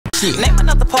shit. Name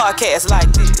another podcast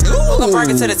like this. We're gonna bring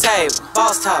it to the table.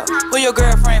 Boss talk. Who your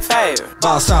girlfriend favorite?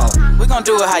 Boss talk. We gonna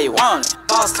do it how you want it.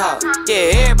 Boss talk.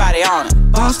 Yeah, everybody on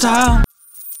it. Boss talk.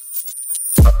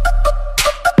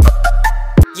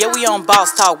 Yeah, we on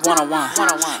Boss Talk 101.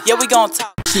 Yeah, we gon'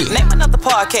 talk. Name another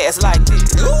podcast like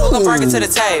this. We're gonna bring it to the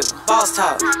table. Boss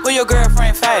Talk. Who your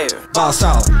girlfriend favorite? Boss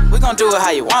talk. We gon' do it how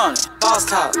you want it. Boss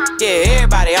Talk. Yeah,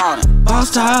 everybody on it.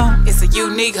 Boss Talk. It's a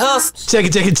unique hustle. Check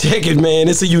it, man.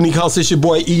 It's a unique hustle. It's your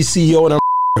boy ECO and I'm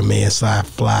man.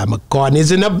 SlyFly McCartney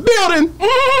is in the building.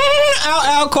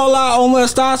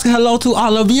 Hello to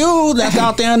all of you that's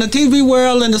out there in the TV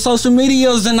world and the social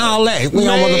medias and all that. We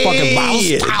on motherfucking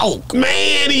Boss Talk.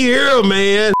 Man, here,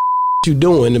 man. What you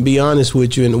doing, to be honest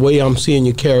with you, and the way I'm seeing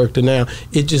your character now,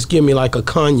 it just give me like a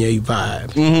Kanye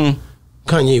vibe.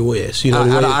 Kanye West, you know.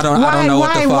 I don't know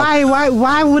what the fuck.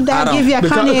 Why would that give you a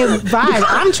Kanye vibe?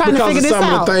 I'm trying to figure this out. Because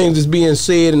some of the things that's being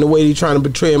said and the way he's trying to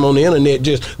portray him on the internet,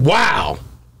 just wow.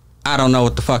 I don't know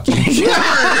what the fuck you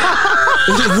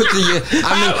if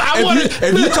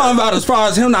you're talking about as far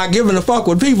as him not giving a fuck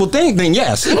what people think, then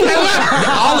yes. All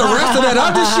the rest of that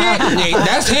other shit,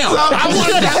 that's him.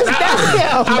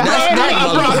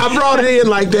 I brought it in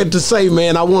like that to say,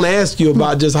 man, I want to ask you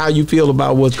about just how you feel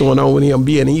about what's going on with him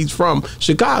being he's from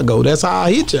Chicago. That's how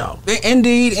I hit y'all.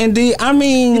 Indeed. I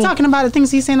mean, you're talking about the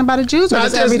things he's saying about the Jews, or not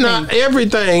just just everything? not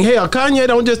everything. Hell, Kanye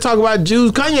don't just talk about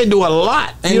Jews. Kanye do a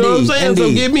lot. You know what I'm saying?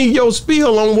 So give me your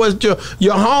spiel on what your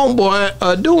homeboy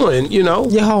doing, you know.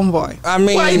 Your homeboy. I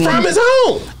mean, where he from his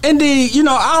home. Indeed, you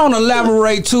know, I don't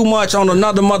elaborate too much on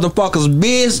another motherfucker's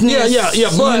business. Yeah,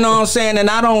 but you know what I'm saying? And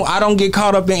I don't get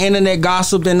caught up in internet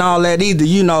gossip and all that either,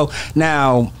 you know.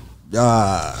 Now,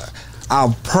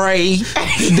 I'll pray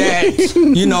that,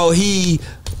 you know, he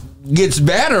gets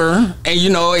better and, you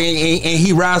know, and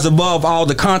he rises above all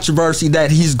the controversy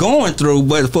that he's going through.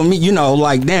 But for me, you know,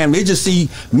 like, damn, it just see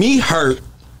me hurt.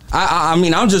 I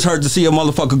mean, I'm just hurt to see a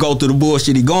motherfucker go through the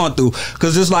bullshit he going through.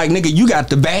 Cause it's like, nigga, you got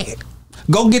the bag.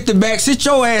 Go get the bag. Sit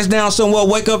your ass down somewhere.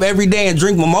 Wake up every day and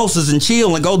drink mimosas and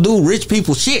chill and go do rich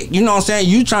people shit. You know what I'm saying?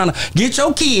 You trying to get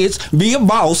your kids, be a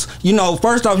boss. You know,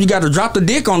 first off, you got to drop the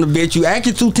dick on the bitch. You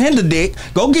acting too tender dick.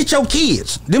 Go get your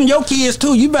kids. Them your kids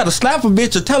too. You better slap a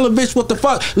bitch or tell a bitch what the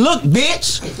fuck. Look,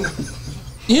 bitch.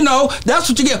 You know, that's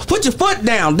what you get. Put your foot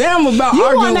down. Damn about you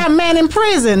arguing. You want that man in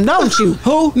prison, don't you?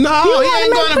 Who? No, you he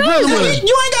ain't going to prison.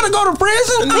 You ain't got to go to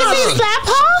prison. Did he slap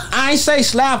her? I ain't say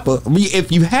slap her.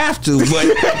 If you have to, but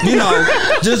you know,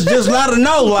 just let her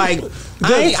know. Like,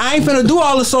 I ain't finna do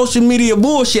all the social media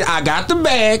bullshit. I got the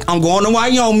bag. I'm going to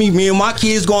Wyoming. Me and my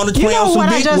kids going to twin on some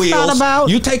big wheels.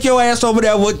 You take your ass over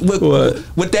there with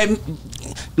that.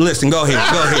 Listen, go ahead.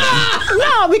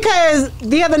 No, because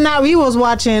the other night we was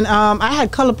watching. I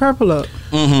had Color Purple up,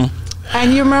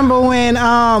 and you remember when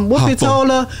Whoopi told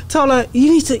her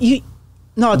you need to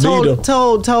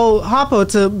told Harper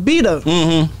to beat her.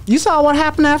 You saw what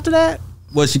happened after that?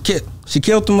 Well, she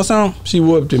killed him or something. She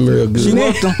whooped him real good. She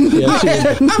whooped him.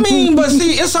 I mean, but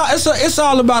see, it's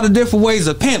all about the different ways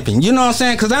of pimping. You know what I'm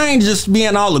saying? Because I ain't just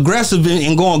being all aggressive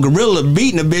and going gorilla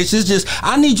beating a bitch. It's just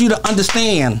I need you to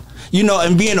understand. You know,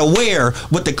 and being aware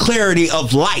with the clarity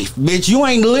of life. Bitch, you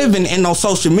ain't living in no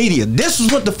social media. This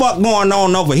is what the fuck going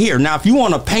on over here. Now, if you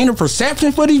want to paint a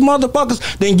perception for these motherfuckers,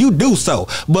 then you do so.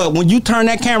 But when you turn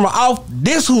that camera off,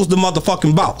 this who's the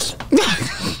motherfucking boss.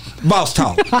 Boss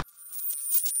Talk.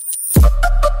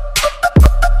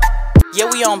 Yeah,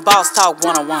 we on Boss Talk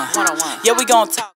 101. Yeah, we gonna talk.